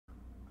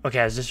Okay,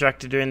 I was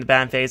distracted during the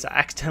ban phase. I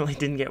accidentally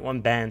didn't get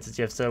one ban since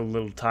you have so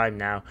little time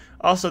now.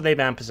 Also, they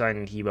banned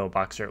Poseidon, Hebo,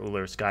 Boxer,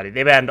 Uller, Scotty.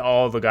 They banned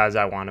all the guys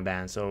I want to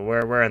ban, so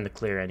we're in the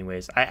clear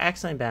anyways. I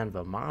accidentally banned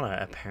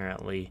Vamana,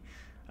 apparently,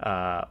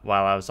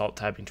 while I was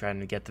alt-typing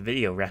trying to get the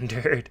video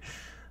rendered.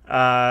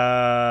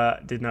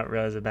 Did not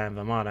realize I banned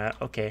Vamana.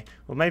 Okay,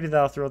 well maybe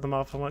that'll throw them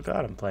off on what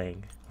god I'm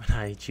playing when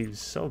I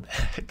choose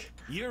Sobek.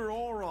 You're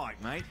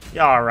alright, mate.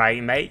 You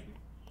alright, mate?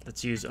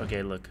 Let's use,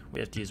 okay, look, we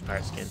have to use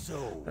Pirate Skin.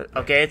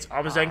 Okay, it's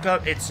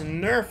Almazenkov. It's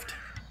nerfed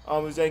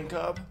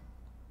Almazenkov.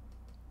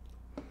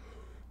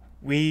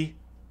 We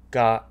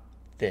got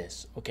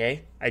this,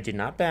 okay? I did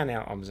not ban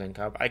out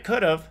Almazenkov. I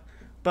could have,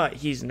 but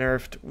he's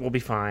nerfed. We'll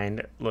be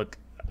fine. Look,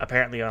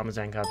 apparently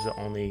Almazenkov's the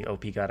only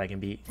OP god I can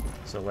beat,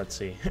 so let's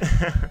see.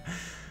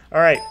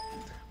 Alright,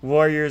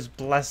 Warrior's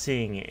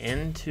Blessing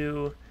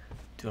into...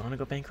 Do I want to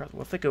go bankrupt?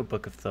 What if I go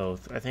Book of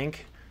Thoth? I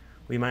think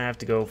we might have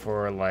to go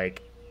for,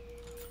 like,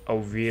 a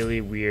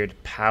really weird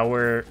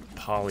power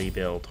poly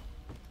build.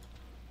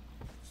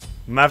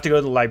 We might have to go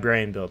to the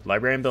librarian build.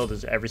 Librarian build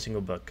is every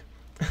single book.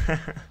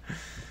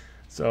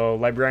 So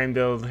librarian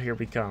build, here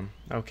we come.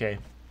 Okay.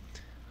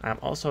 I'm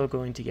also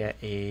going to get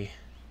a...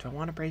 Do I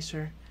want a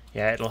bracer?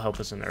 Yeah, it'll help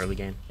us in the early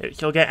game.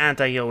 He'll get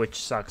anti-heal, which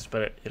sucks,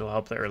 but it'll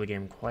help the early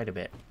game quite a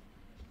bit.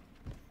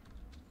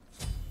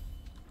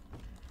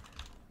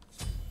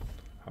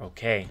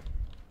 Okay.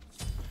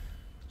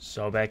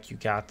 Sobek, you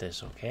got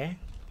this, okay?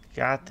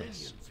 Got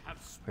this.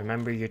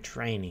 Remember your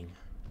training.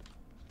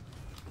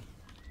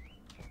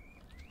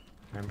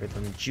 Remember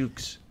them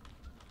jukes.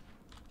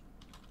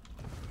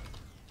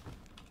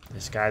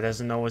 This guy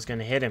doesn't know what's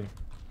gonna hit him.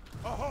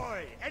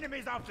 Ahoy!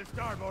 Enemies off the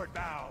starboard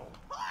bow!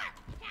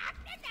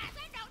 Captain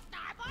doesn't know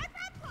starboard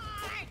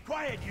report!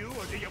 Quiet you,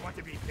 or do you want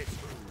to be pitched?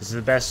 This is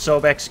the best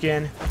Sobek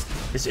skin.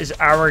 This is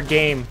our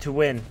game to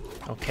win.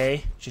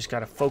 Okay? Just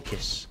gotta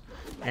focus.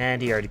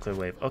 And he already cleared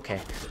wave. Okay.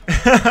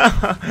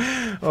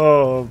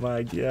 Oh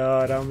my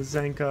god,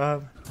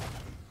 Almazenkov.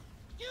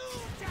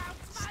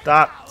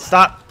 Stop.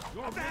 Stop.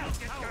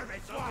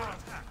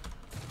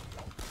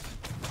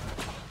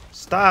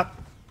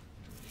 Stop.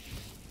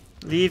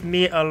 Leave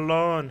me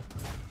alone.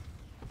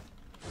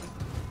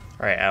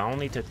 Alright, I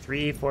only took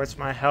 3/4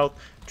 my health.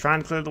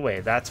 Trying to clear the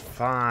wave. That's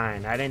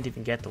fine. I didn't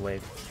even get the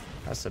wave.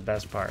 That's the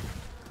best part.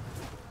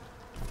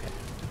 Okay.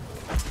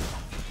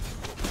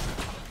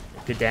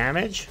 Good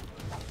damage.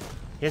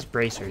 He has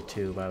Bracer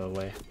too, by the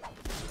way.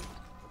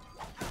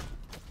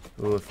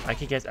 Ooh, if I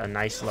could get a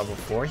nice level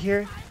 4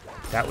 here,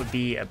 that would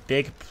be a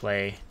big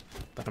play.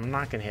 But I'm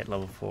not going to hit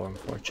level 4,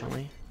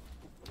 unfortunately.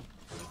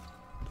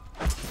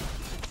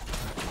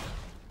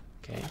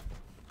 Okay.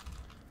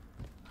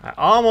 I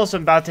almost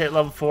am about to hit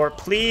level 4.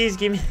 Please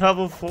give me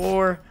level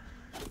 4.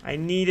 I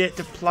need it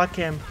to pluck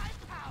him.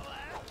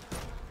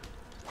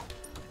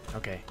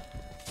 Okay.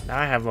 Now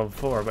I have level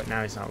 4, but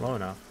now he's not low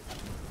enough.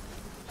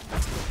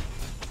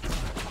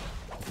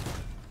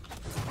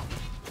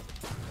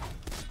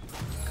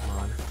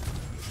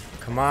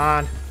 Come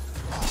on.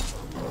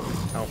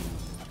 Oh,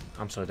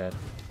 I'm so dead.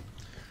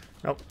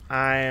 Nope,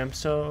 I am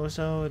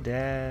so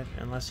dead.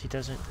 Unless he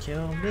doesn't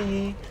kill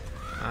me,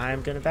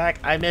 I'm gonna back.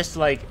 I missed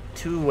like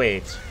 2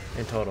 waves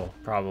in total,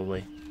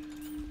 probably.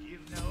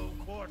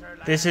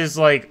 This is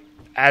like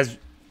as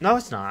no,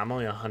 it's not. I'm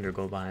only 100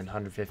 gold behind,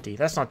 150.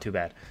 That's not too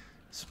bad.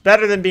 It's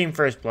better than being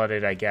first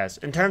blooded, I guess.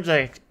 In terms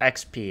of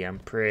XP, I'm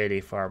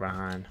pretty far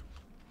behind.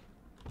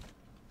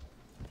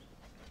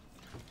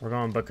 We're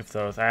going Book of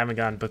Thoth. I haven't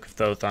gotten Book of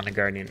Thoth on a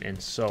Guardian in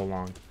so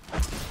long.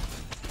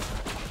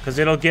 Because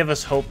it'll give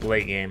us hope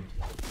late game.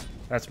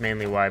 That's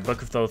mainly why.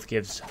 Book of Thoth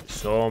gives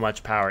so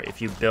much power if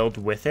you build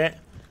with it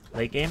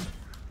late game.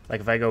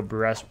 Like if I go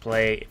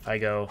Breastplate, if I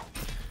go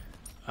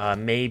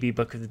maybe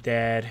Book of the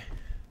Dead,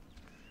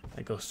 if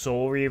I go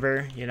Soul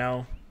Reaver, you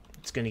know,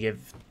 it's going to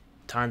give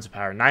tons of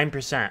power.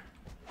 9%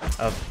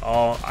 of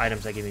all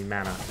items that give me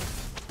mana.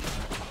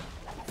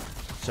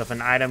 So if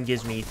an item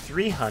gives me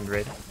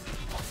 300...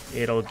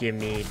 it'll give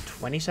me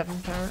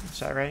 27 power. Is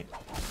that right?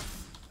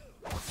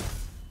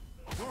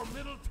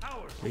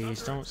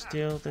 Please don't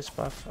steal this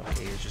buff.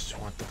 Okay, you just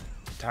want the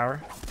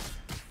tower.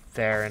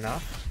 Fair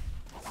enough.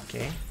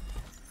 Okay.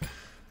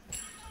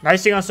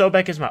 Nice thing on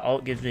Sobek is my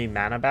ult gives me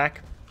mana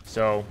back.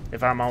 So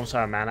if I'm almost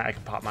out of mana, I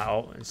can pop my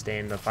ult and stay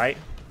in the fight,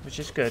 which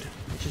is good.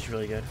 Which is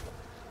really good.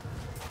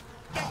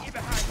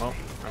 Oh,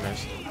 I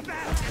missed.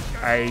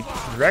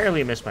 I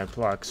rarely miss my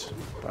plucks,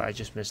 but I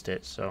just missed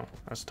it, so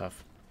that's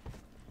tough.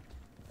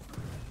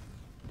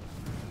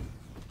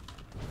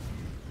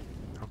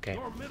 Okay.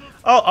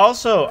 Oh,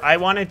 also, I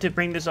wanted to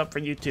bring this up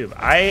for YouTube.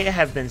 I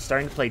have been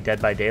starting to play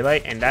Dead by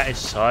Daylight, and that is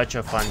such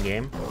a fun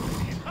game.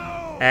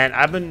 And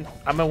I've been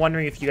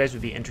wondering if you guys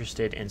would be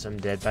interested in some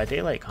Dead by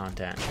Daylight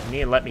content. You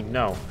need to let me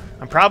know.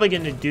 I'm probably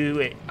going to do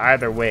it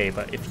either way,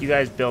 but if you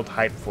guys build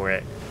hype for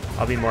it,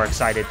 I'll be more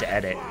excited to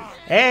edit.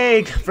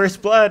 Hey,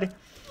 first blood!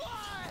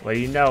 What do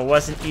you know?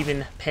 Wasn't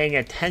even paying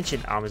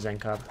attention,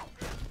 Almazenkov.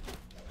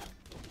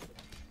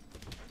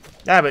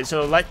 Yeah, but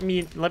so let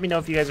me know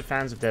if you guys are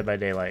fans of Dead by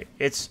Daylight.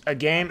 It's a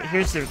game.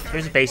 Here's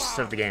the basis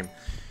of the game.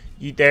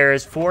 there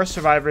is 4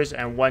 survivors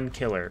and 1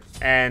 killer.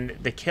 And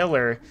the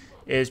killer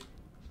is...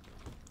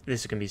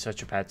 This is going to be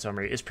such a bad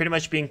summary. Is pretty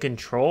much being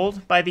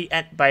controlled by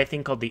a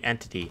thing called the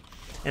entity.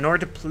 In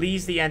order to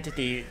please the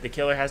entity, the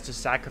killer has to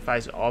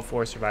sacrifice all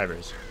 4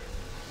 survivors.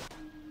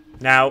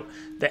 Now,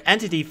 the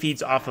entity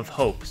feeds off of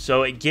hope.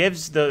 So it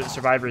gives the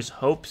survivors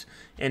hopes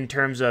in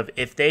terms of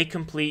if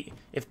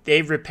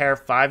they repair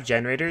 5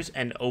 generators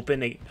and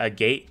open a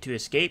gate to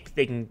escape,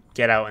 they can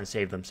get out and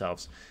save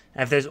themselves.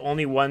 And if there's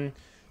only 1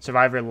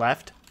 survivor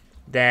left,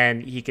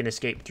 then he can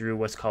escape through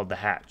what's called the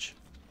hatch.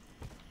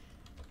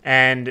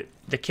 And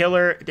the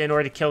killer, in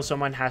order to kill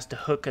someone, has to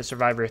hook a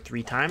survivor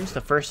 3 times.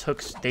 The first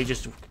hooks, they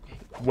just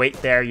wait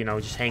there, you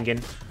know, just hanging.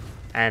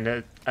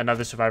 And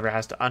another survivor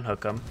has to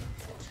unhook them.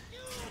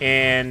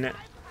 In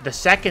the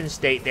second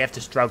state, they have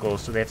to struggle.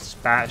 So they have to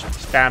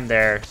spam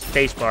their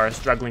spacebar,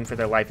 struggling for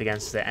their life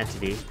against the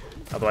entity.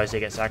 Otherwise,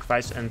 they get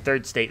sacrificed. And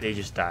third state, they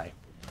just die.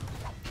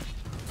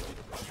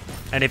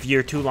 And if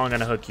you're too long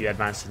on a hook, you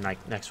advance to the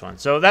next one.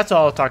 So that's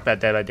all I'll talk about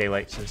Dead by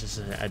Daylight, since this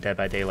is a Dead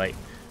by Daylight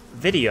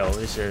video.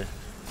 This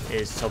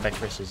is Sobek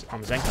versus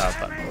Zenkov.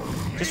 But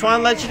just want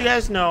to let you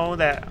guys know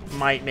that I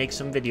might make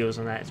some videos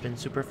on that. It's been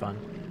super fun.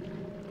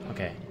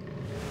 Okay.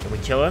 Can we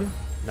kill him?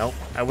 Nope.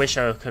 I wish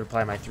I could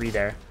apply my 3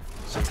 there.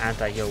 Some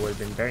anti-heal would have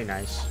been very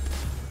nice.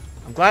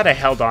 I'm glad I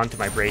held on to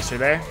my bracer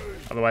there.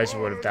 Otherwise, it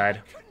would have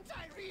died.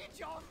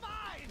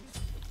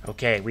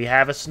 Okay, we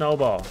have a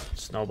snowball.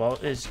 Snowball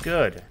is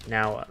good.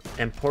 Now,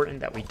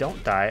 important that we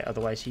don't die.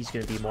 Otherwise, he's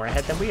going to be more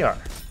ahead than we are.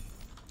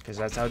 Because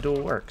that's how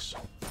duel works.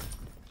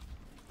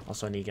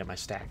 Also, I need to get my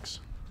stacks.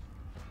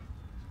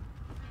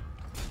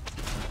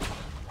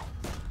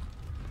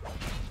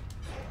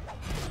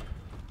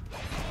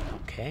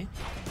 Okay.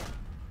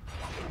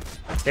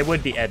 They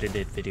would be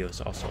edited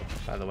videos also,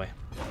 by the way.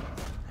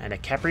 And a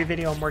Capri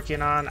video I'm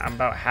working on, I'm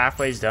about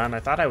halfway done. I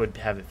thought I would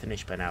have it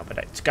finished by now, but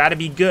it's got to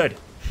be good.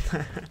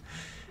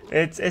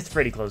 It's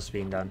pretty close to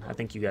being done. I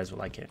think you guys will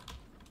like it.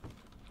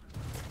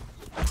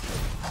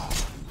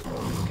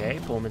 Okay,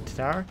 pull him into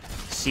tower.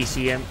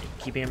 CC him,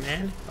 keeping him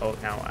in. Oh,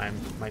 now I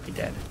might be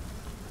dead.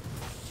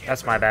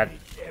 That's my bad.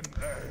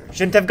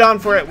 Shouldn't have gone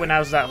for it when I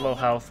was that low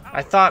health.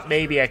 I thought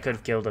maybe I could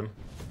have killed him,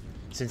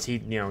 since he,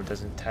 you know,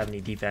 doesn't have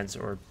any defense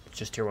or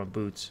just tier 1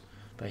 boots.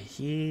 But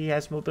he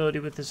has mobility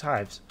with his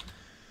hives.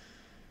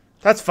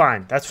 That's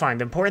fine. That's fine.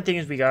 The important thing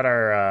is we got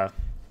our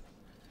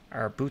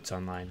boots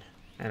online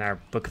and our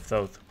Book of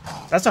Thoth.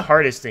 That's the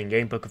hardest thing,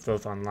 getting Book of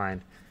Thoth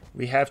online.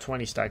 We have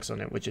 20 stacks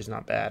on it, which is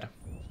not bad.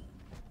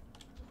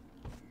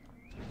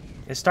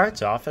 It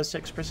starts off as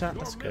 6%.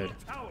 That's good.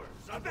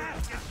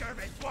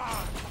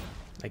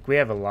 Like, we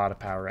have a lot of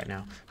power right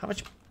now. How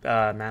much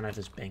mana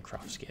does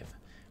Bancroft's give?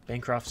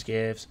 Bancroft's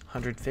gives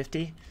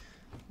 150.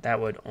 That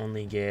would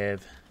only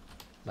give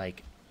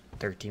like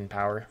 13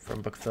 power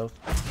from Book of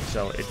Thoth.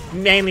 So it'd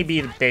mainly be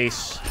the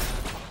base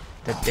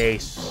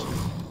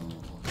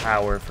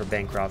power for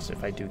Bancroft's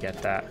if I do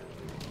get that.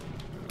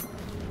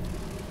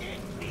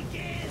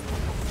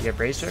 You have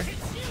Bracer?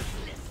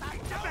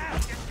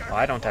 Oh,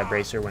 I don't have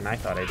Bracer when I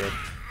thought I did.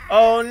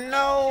 Oh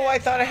no, I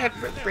thought I had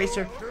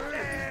Bracer.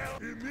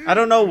 I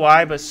don't know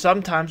why, but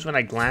sometimes when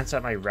I glance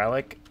at my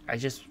relic,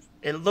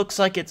 it looks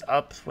like it's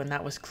up when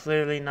that was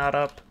clearly not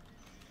up.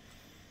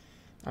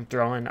 I'm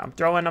throwing.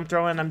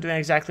 I'm doing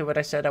exactly what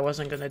I said I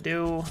wasn't going to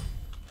do.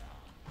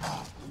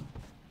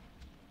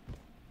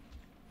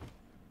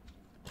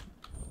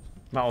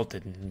 My ult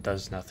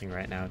does nothing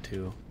right now,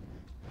 too.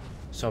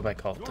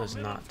 Sobek ult does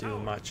not do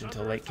much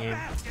until late game.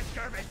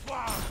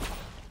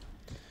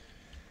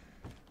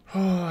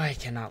 Oh, I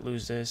cannot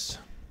lose this.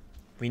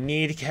 We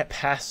need to get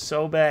past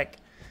Sobek.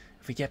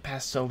 If we get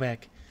past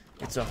Sobek,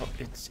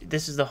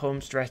 this is the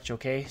home stretch,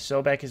 okay?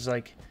 Sobek is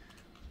like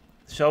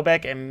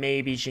Sobek and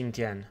maybe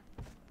Xingtian.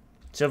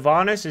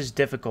 Sylvanas is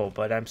difficult,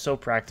 but I'm so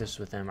practiced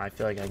with him, I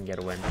feel like I can get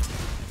a win.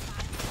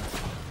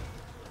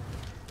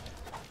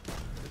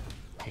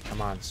 Okay,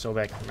 come on,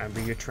 Sobek, remember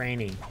your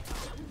training.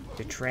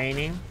 Your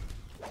training.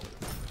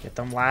 Get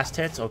them last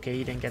hits. Okay,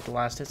 you didn't get the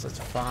last hits, that's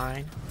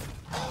fine.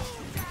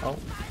 Oh.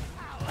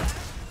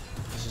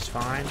 This is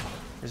fine.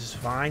 This is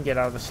fine. Get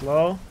out of the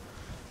slow.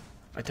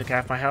 I took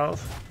half my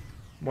health.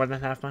 More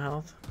than half my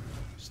health.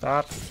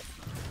 Stop.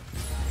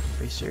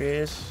 Are you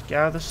serious? Get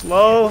out of the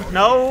slow.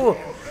 No!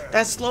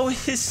 That slow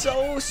is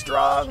so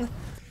strong.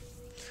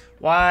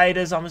 Why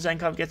does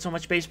Zenkov get so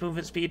much base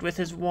movement speed with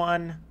his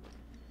 1?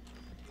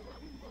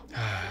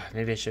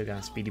 Maybe I should have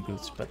gotten speedy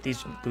boots, but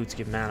these boots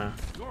give mana.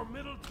 Your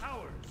middle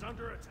tower is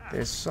under attack.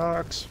 This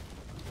sucks.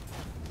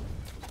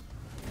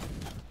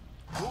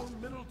 Your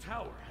middle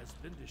tower has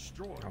been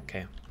destroyed.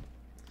 Okay.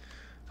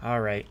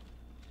 Alright.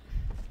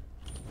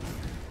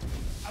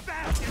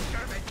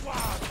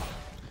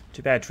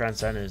 Too bad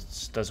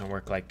Transcendence doesn't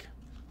work like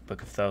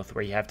Book of Thoth,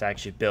 where you have to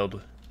actually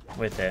build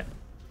with it.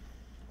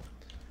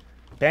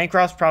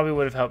 Bancroft's probably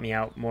would have helped me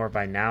out more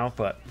by now,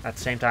 but at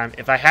the same time,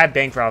 if I had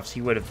Bancroft's,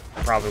 he would have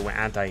probably went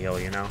anti-heal,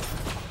 you know?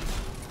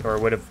 Or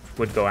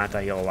would go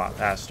anti-heal a lot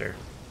faster.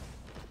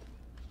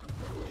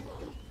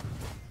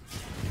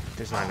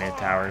 There's not even a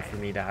tower for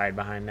me to hide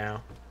behind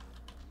now.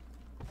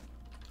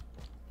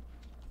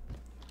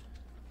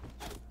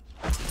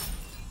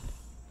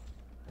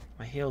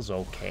 heal's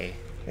okay.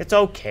 It's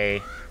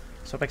okay.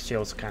 Sobek's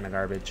heal's kind of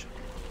garbage.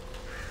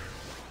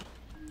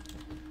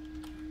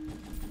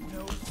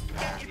 No,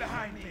 get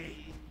behind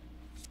me.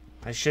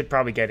 I should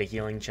probably get a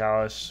healing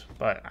chalice,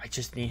 but I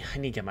need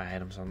to get my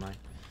items online.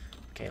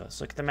 Okay, let's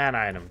look at the mana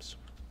items.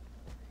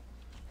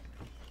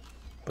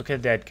 Book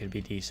of the Dead could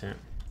be decent.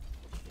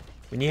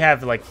 When you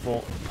have like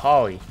full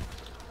Poly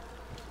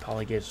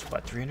gives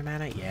what, 300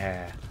 mana?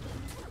 Yeah.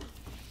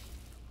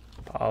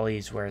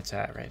 Poly's where it's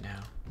at right now.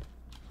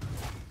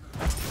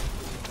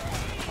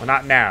 Well,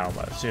 not now,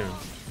 but soon.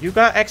 You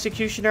got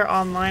Executioner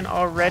online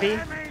already?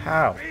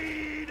 How?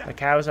 Like,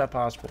 how is that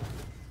possible?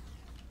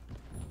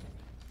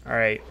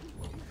 Alright.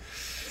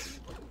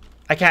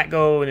 I can't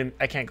go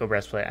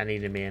breastplate. I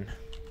need a man.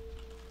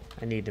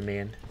 I need a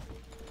man.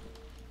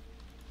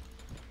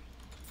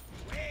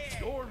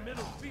 Your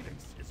middle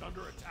phoenix is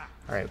under attack.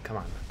 Alright, come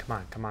on. Come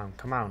on, come on,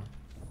 come on.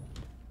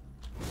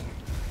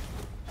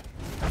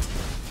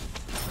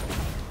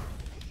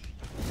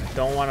 I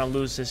don't want to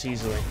lose this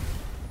easily.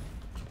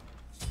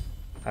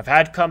 I've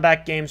had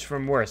comeback games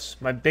from worse.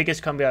 My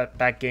biggest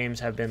comeback games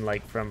have been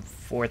like from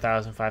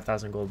 4,000,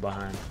 5,000 gold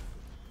behind.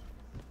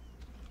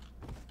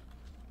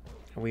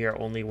 We are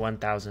only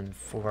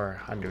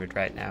 1,400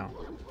 right now.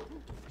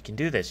 We can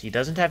do this. He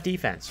doesn't have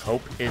defense.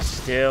 Hope is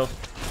still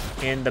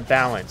in the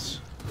balance.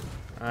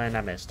 And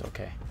I missed.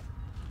 Okay.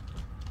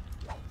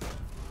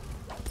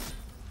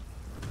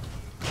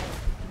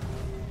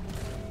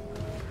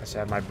 I still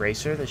have my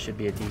bracer. This should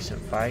be a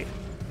decent fight.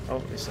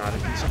 Oh, it's not a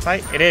decent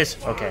fight. It is.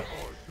 Okay.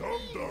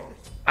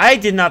 I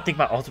did not think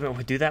my ultimate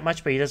would do that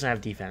much, but he doesn't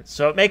have defense.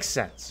 So it makes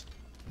sense.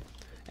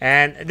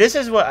 And this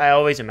is what I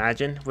always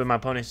imagine when my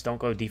opponents don't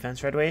go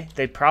defense right away.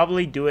 They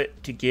probably do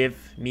it to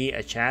give me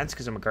a chance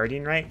because I'm a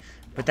Guardian, right?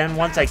 But then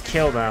once I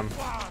kill them,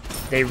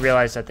 they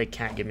realize that they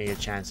can't give me a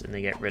chance and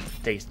they get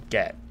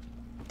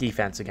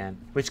defense again.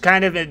 Which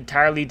kind of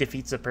entirely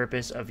defeats the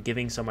purpose of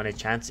giving someone a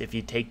chance if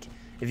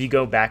you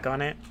go back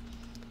on it.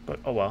 But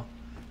oh well.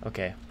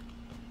 Okay.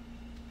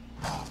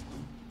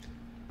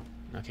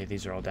 Okay,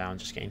 these are all down.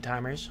 Just getting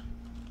timers.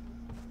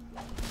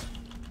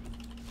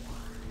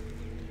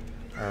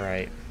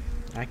 Alright.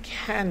 I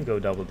can go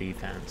double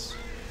defense.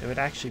 It would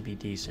actually be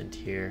decent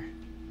here.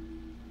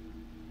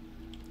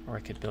 Or I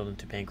could build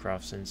into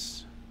Bancroft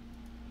since...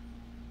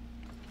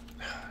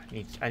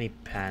 I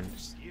need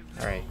pans.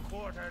 Alright.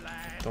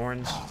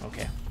 Thorns.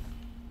 Okay.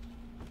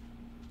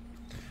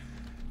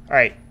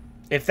 Alright.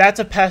 If that's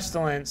a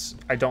Pestilence,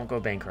 I don't go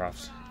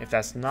Bancrofts. If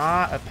that's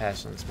not a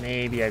Pestilence,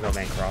 maybe I go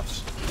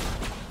Bancrofts.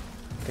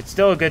 It's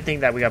still a good thing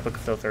that we got Book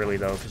of Filth early,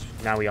 though, because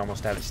now we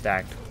almost have it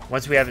stacked.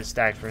 Once we have it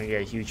stacked, we're going to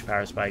get a huge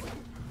power spike.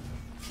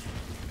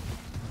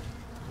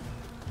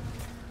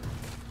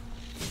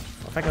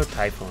 What if I go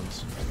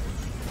Typhoons?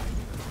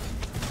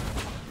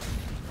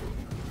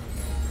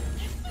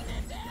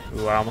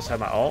 Ooh, I almost have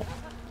my ult.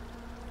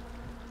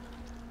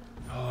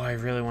 Oh, I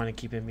really want to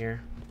keep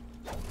Ymir.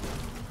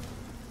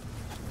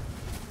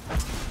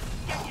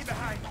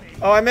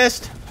 Oh, I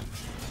missed!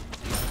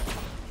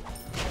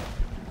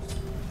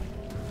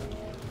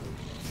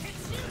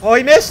 Oh,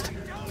 he missed!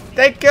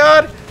 Thank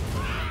God!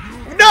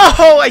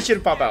 No! I should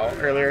have popped out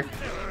earlier.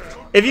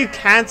 If you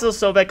cancel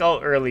Sobek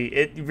ult early,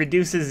 it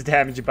reduces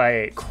damage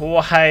by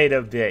quite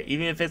a bit.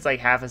 Even if it's like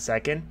half a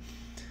second.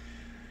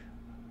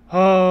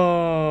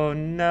 Oh,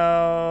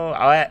 no.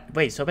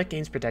 Wait, Sobek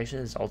gains protection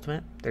in his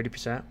ultimate?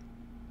 30%?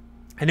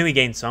 I knew he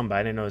gained some, but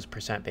I didn't know it was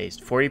percent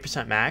based.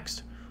 40%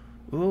 maxed?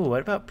 Ooh,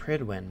 what about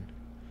Pridwin?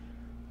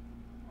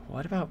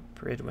 What about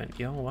Pridwin?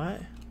 You know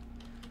what?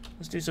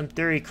 Let's do some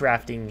theory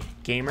crafting,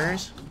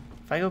 gamers.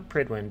 If I go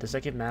Pridwin, does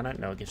that give mana?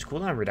 No, it gives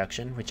cooldown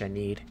reduction, which I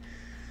need.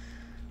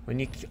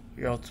 When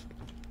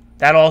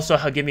that also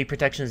give me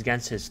protections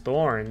against his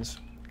thorns,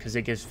 because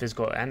it gives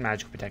physical and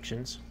magical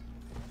protections.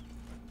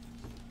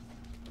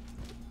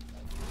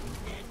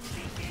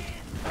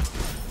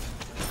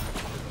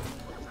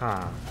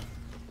 Huh.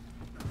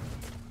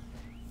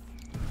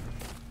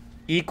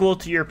 Equal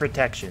to your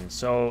protection.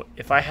 So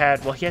if I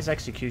had, well, he has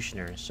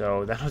Executioner,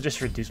 so that'll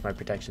just reduce my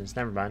protections.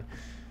 Never mind.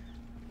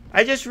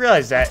 I just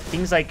realized that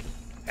things like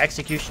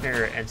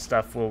Executioner and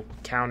stuff will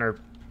counter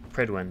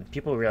Pridwin.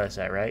 People realize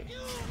that, right?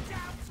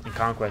 In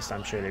Conquest,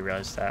 I'm sure they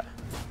realize that.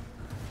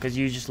 Because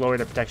you just lower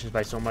their protections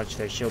by so much,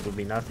 their shield will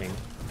be nothing.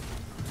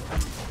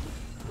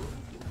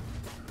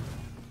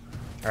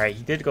 Alright,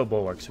 he did go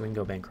Bulwark, so we can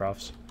go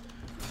Bancrofts.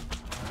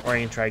 Or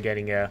I can try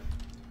getting a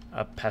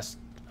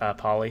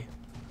Poly.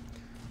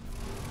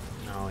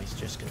 No, he's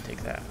just gonna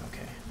take that.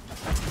 Okay.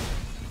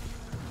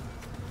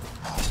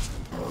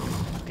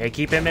 Okay,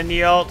 keep him in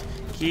the ult.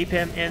 Keep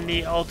him in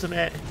the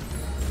ultimate.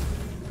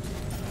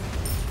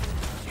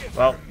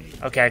 Well,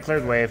 okay, I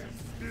cleared wave.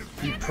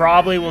 He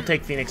probably will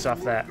take Phoenix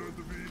off that.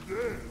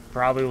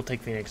 Probably will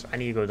take Phoenix. I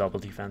need to go double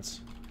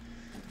defense.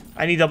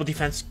 I need double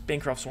defense.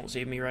 Bancrofts won't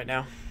save me right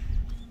now.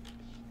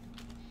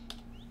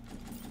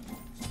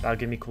 That'll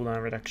give me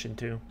cooldown reduction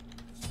too.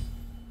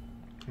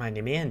 My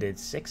man did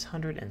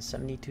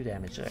 672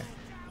 damage there.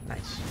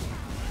 Nice.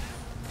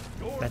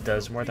 That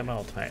does more than my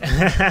ultimate.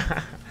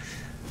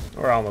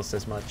 Or almost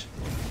as much.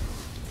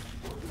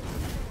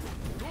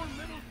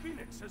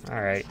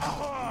 Alright.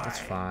 That's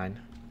fine.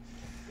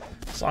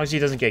 As long as he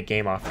doesn't get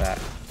game off that.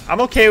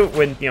 I'm okay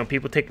when, you know,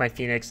 people take my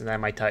Phoenix and then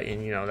my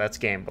Titan, you know, that's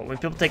game. But when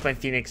people take my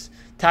Phoenix,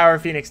 Tower,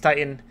 Phoenix,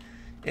 Titan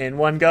in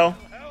one go,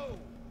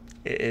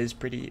 it is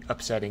pretty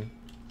upsetting.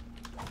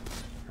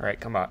 Alright,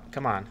 come on.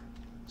 Come on.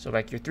 So,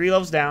 like, you're 3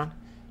 levels down.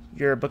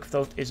 Your Book of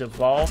Oath is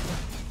evolved.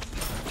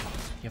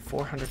 You have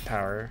 400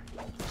 power.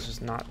 This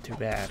is not too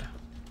bad.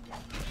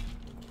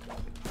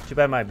 Too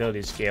bad my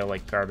ability to scale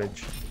like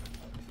garbage.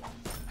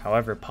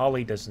 However,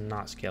 Poly does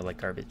not scale like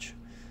garbage.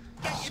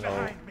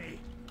 So,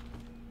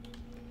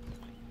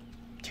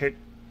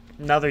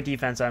 another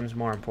defense item is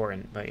more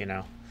important, but you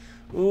know.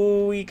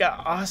 Ooh, we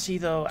got Aussie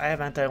though. I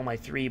have anti on my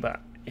 3, but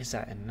is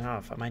that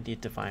enough? I might need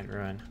Divine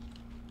Ruin.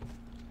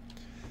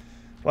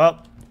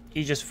 Well,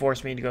 he just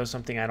forced me to go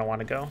something I don't want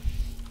to go.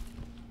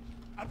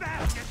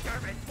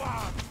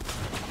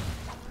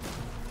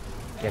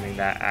 Getting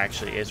that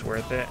actually is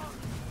worth it.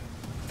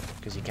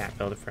 Because you can't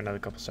build it for another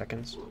couple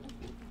seconds.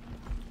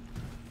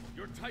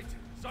 Your Titan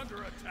is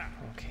under attack.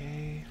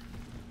 Okay.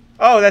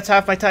 Oh, that's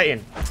half my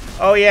Titan.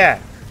 Oh,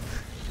 yeah.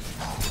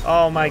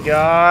 Oh, my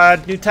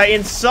God. New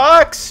Titan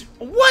sucks.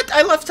 What?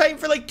 I left Titan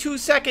for like 2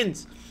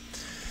 seconds.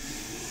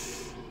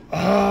 Oh,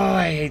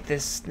 I hate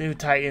this new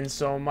Titan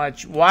so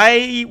much.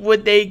 Why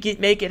would they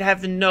make it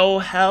have no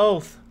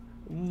health?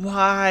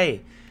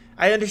 Why?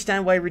 I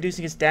understand why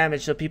reducing its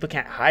damage so people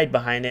can't hide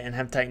behind it and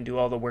have Titan do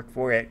all the work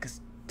for it, because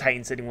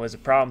Titan sitting was a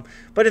problem.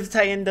 But if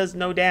Titan does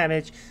no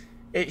damage,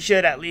 it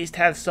should at least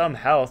have some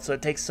health, so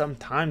it takes some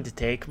time to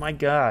take. My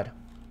God.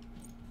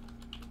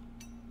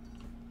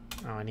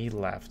 Oh, and he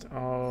left.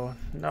 Oh,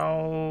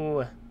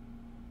 no.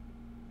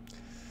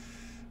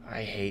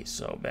 I hate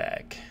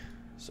Sobek.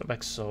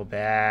 Sobek's so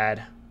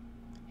bad.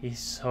 He's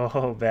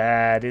so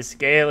bad. His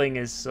scaling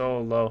is so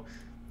low.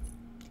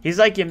 He's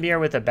like Ymir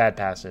with a bad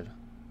passive.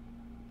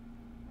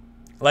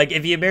 Like,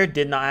 if Ymir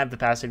did not have the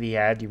passive he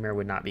had, Ymir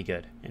would not be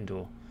good in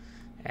duel.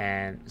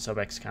 And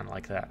Sobek's kind of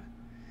like that.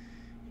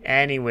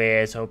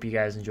 Anyways, hope you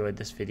guys enjoyed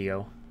this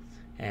video.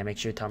 And make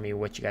sure to tell me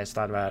what you guys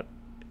thought about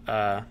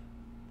the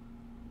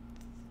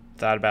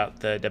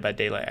Dead by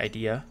Daylight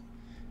idea.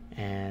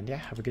 And yeah,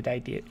 have a good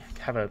idea.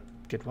 Have a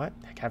good what?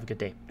 Have a good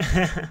day.